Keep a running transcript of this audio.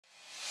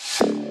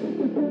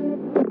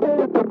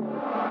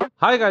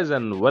Hi guys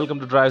and welcome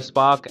to Drive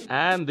Spark,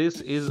 and this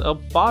is a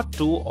part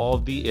 2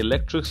 of the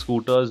electric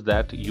scooters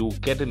that you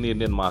get in the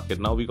Indian market.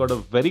 Now we got a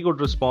very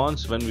good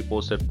response when we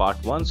posted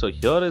part 1, so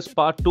here is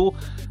part 2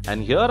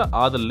 and here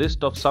are the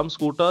list of some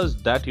scooters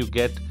that you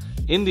get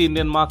in the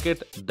Indian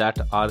market that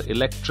are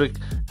electric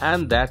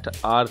and that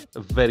are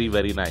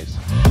very nice.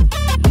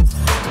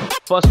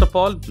 First of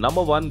all,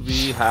 number 1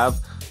 we have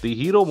the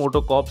Hero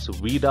MotoCorp's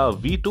Vida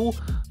V2.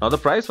 Now the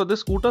price for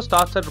this scooter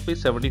starts at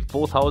Rs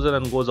 74,000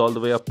 and goes all the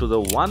way up to the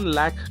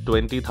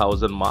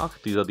 1,20,000 mark.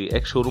 These are the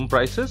ex-showroom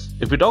prices.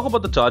 If we talk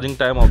about the charging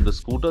time of the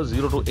scooter,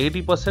 0 to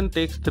 80%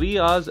 takes 3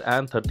 hours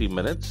and 30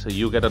 minutes.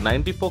 You get a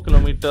 94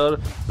 kilometer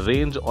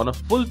range on a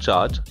full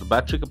charge. The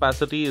battery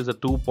capacity is a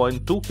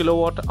 2.2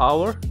 kilowatt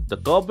hour. The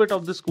curb weight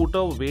of the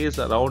scooter weighs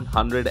around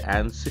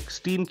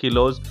 116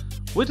 kilos,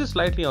 which is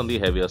slightly on the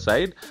heavier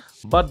side.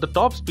 But the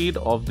top speed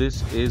of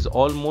this is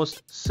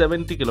almost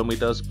 70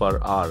 kilometers per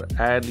hour,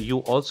 and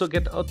you also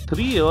get a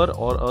 3-year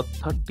or a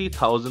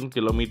 30,000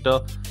 kilometer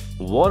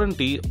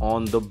warranty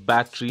on the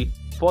battery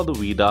for the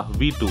Vida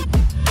V2.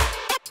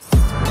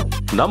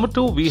 Number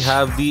 2 we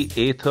have the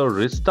Ather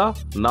Rizta.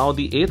 Now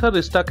the Ather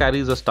Rizta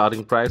carries a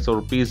starting price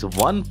of Rs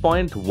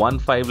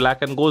 1.15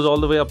 lakh and goes all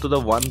the way up to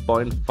the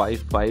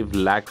 1.55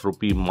 lakh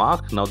rupee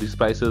mark. Now these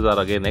prices are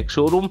again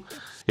ex-showroom.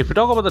 If we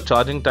talk about the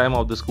charging time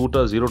of the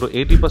scooter, 0 to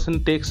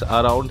 80% takes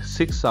around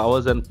 6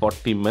 hours and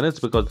 40 minutes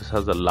because this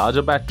has a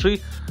larger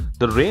battery.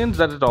 The range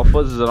that it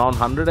offers is around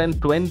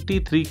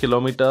 123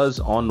 kilometers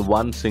on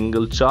one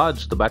single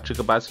charge. The battery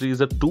capacity is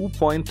a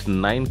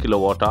 2.9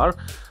 kilowatt hour.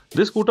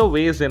 This scooter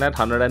weighs in at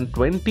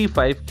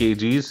 125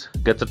 kgs,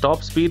 gets a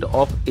top speed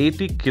of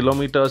 80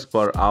 kilometers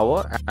per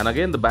hour, and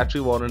again the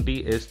battery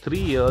warranty is 3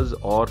 years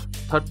or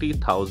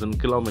 30,000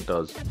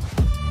 kilometers.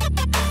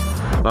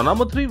 Now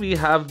number 3 we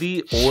have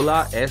the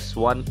Ola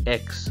S1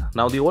 X.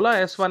 Now the Ola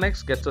S1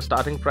 X gets a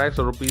starting price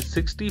of Rs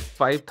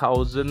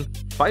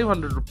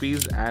 65,500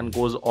 rupees and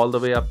goes all the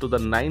way up to the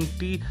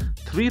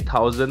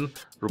 93,000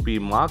 rupee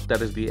mark.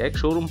 That is the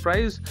ex-showroom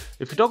price.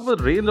 If you talk about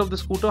the range of the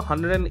scooter,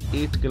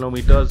 108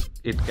 kilometers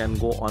it can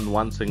go on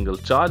one single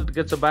charge. It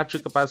gets a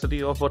battery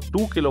capacity of a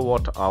 2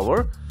 kilowatt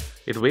hour.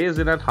 It weighs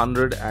in at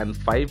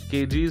 105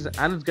 kgs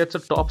and it gets a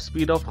top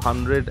speed of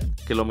 100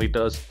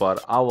 kilometers per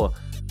hour.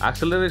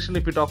 Acceleration,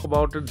 if you talk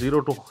about it,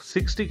 0 to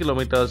 60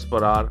 kilometers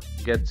per hour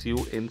gets you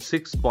in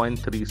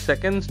 6.3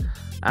 seconds,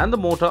 and the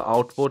motor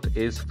output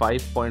is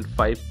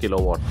 5.5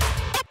 kilowatt.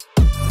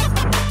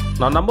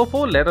 Now number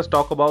 4, let us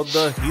talk about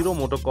the Hero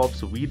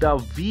MotoCorp's Vida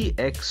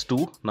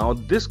VX2. Now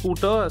this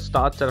scooter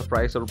starts at a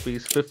price of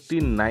Rs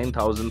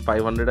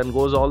 59,500 and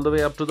goes all the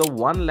way up to the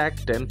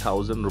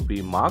 1,10,000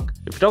 rupee mark.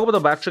 If you talk about the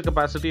battery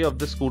capacity of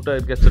this scooter,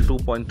 it gets a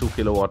 2.2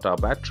 kilowatt hour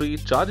battery.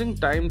 Charging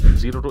time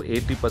 0 to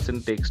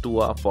 80% takes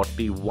 2 hours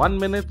 41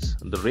 minutes.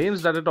 The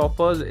range that it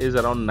offers is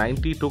around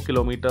 92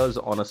 kilometers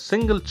on a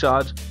single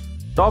charge.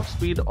 Top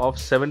speed of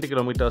 70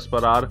 kilometers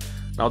per hour.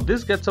 Now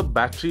this gets a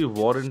battery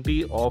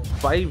warranty of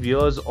 5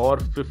 years or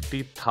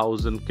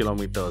 50,000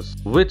 kilometers,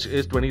 which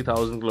is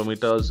 20,000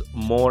 kilometers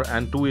more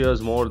and 2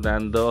 years more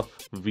than the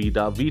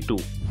Vida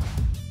V2.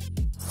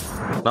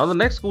 Now the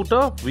next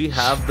scooter we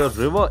have the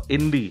River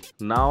Indy.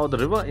 Now the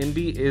River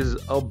Indy is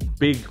a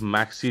big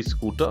maxi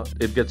scooter.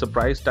 It gets a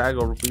price tag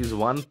of Rs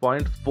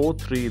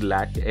 1.43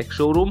 lakh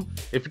ex-showroom.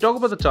 If you talk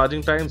about the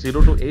charging time,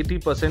 0 to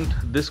 80%,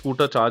 this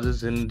scooter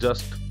charges in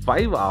just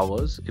 5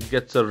 hours. It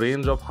gets a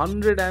range of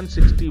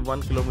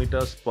 161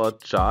 kilometers per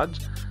charge.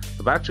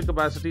 The battery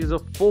capacity is a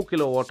 4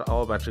 kilowatt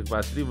hour battery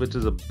capacity, which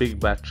is a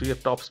big battery, a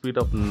top speed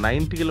of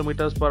 90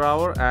 kilometers per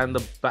hour, and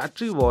the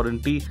battery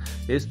warranty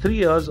is 3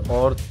 years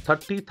or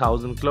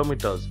 30,000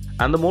 kilometers,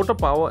 and the motor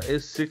power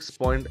is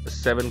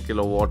 6.7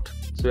 kilowatt.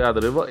 So yeah, the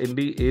River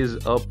Indy is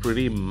a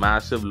pretty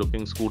massive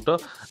looking scooter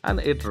and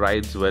it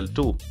rides well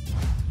too.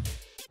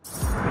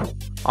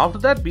 After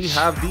that we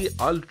have the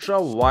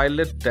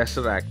Ultraviolette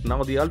Tesseract.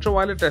 Now the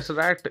Ultraviolette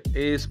Tesseract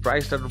is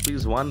priced at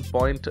Rs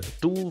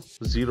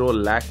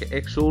 1.20 lakh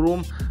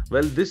ex-showroom.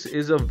 Well, this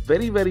is a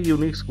very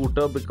unique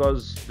scooter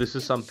because this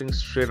is something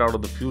straight out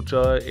of the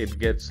future. It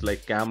gets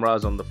like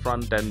cameras on the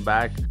front and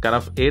back, kind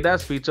of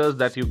ADAS features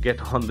that you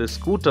get on this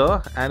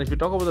scooter. And if you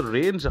talk about the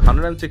range,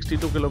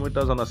 162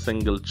 kilometers on a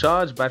single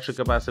charge. Battery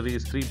capacity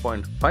is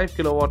 3.5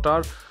 kilowatt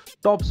hour.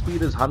 Top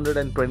speed is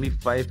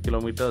 125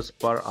 kilometers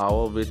per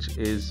hour, which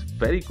is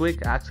very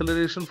quick.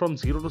 Acceleration from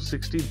 0 to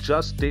 60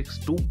 just takes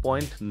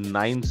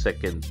 2.9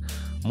 seconds.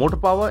 Motor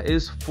power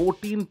is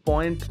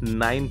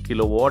 14.9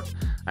 kilowatt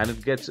and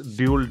it gets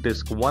dual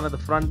disc, one at the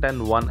front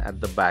and one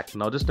at the back.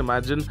 Now just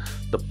imagine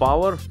the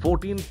power,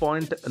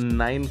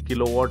 14.9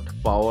 kilowatt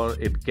power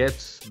it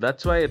gets.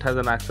 That's why it has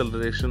an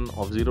acceleration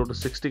of 0 to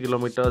 60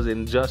 kilometers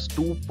in just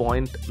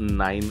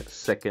 2.9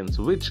 seconds,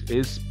 which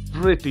is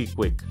pretty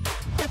quick.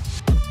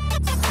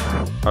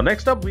 Now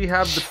next up we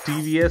have the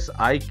TVS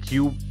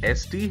iQube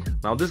ST.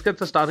 Now this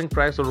gets a starting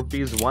price of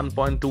Rs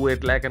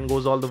 1.28 lakh and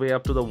goes all the way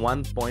up to the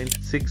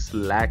 1.6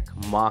 lakh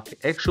mark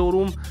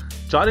ex-showroom.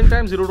 Charging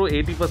time 0 to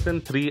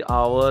 80%, 3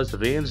 hours.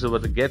 Range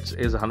what it gets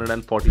is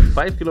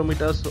 145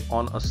 kilometers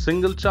on a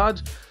single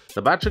charge.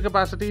 The battery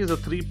capacity is a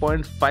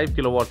 3.5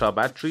 kilowatt hour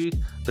battery.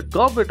 The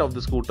curb weight of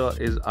the scooter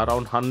is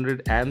around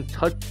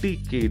 130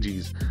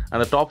 kgs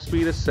and the top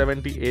speed is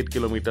 78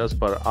 kilometers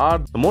per hour.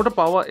 The motor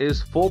power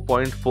is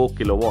 4.4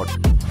 kilowatt.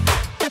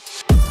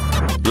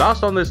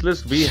 Last on this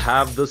list, we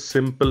have the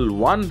Simple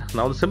One.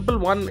 Now, the Simple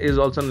One is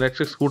also an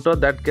electric scooter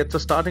that gets a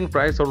starting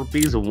price of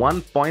rupees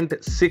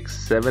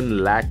 1.67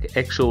 lakh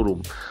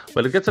ex-showroom.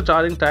 Well, it gets a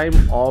charging time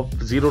of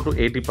 0 to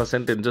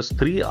 80% in just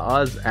 3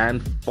 hours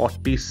and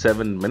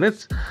 47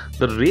 minutes.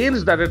 The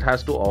range that it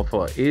has to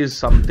offer is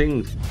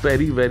something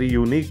very, very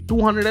unique.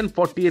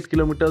 248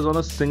 kilometers on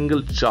a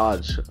single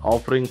charge,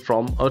 offering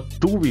from a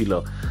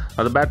two-wheeler.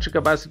 Now, the battery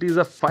capacity is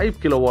a 5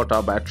 kilowatt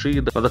hour battery.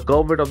 The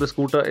curb weight of the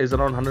scooter is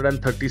around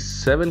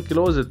 137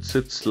 kilos. It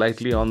sits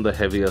slightly on the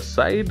heavier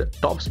side.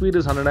 Top speed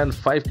is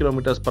 105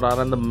 kilometers per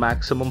hour and the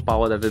maximum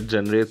power that it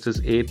generates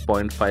is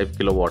 8.5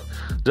 kilowatt.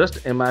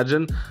 Just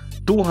imagine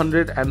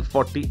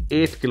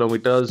 248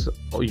 kilometers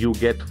you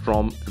get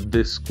from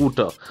this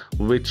scooter,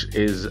 which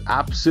is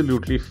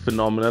absolutely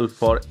phenomenal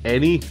for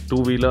any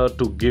two-wheeler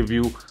to give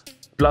you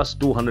plus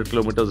 200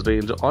 kilometers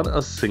range on a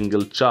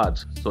single charge.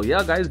 So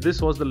yeah guys,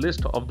 this was the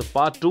list of the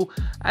part 2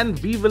 and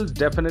we will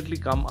definitely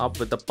come up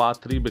with a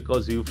part 3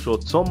 because you've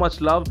showed so much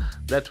love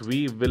that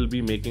we will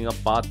be making a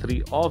part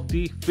 3 of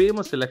the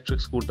famous electric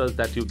scooters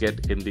that you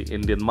get in the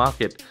Indian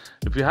market.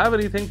 If you have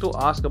anything to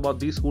ask about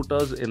these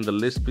scooters in the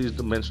list, please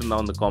do mention down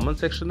in the comment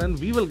section and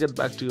we will get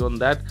back to you on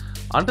that.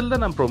 Until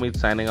then, I'm Promeet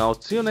signing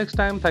out. See you next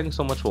time. Thanks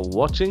so much for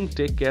watching.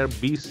 Take care,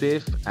 be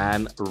safe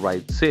and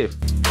ride safe.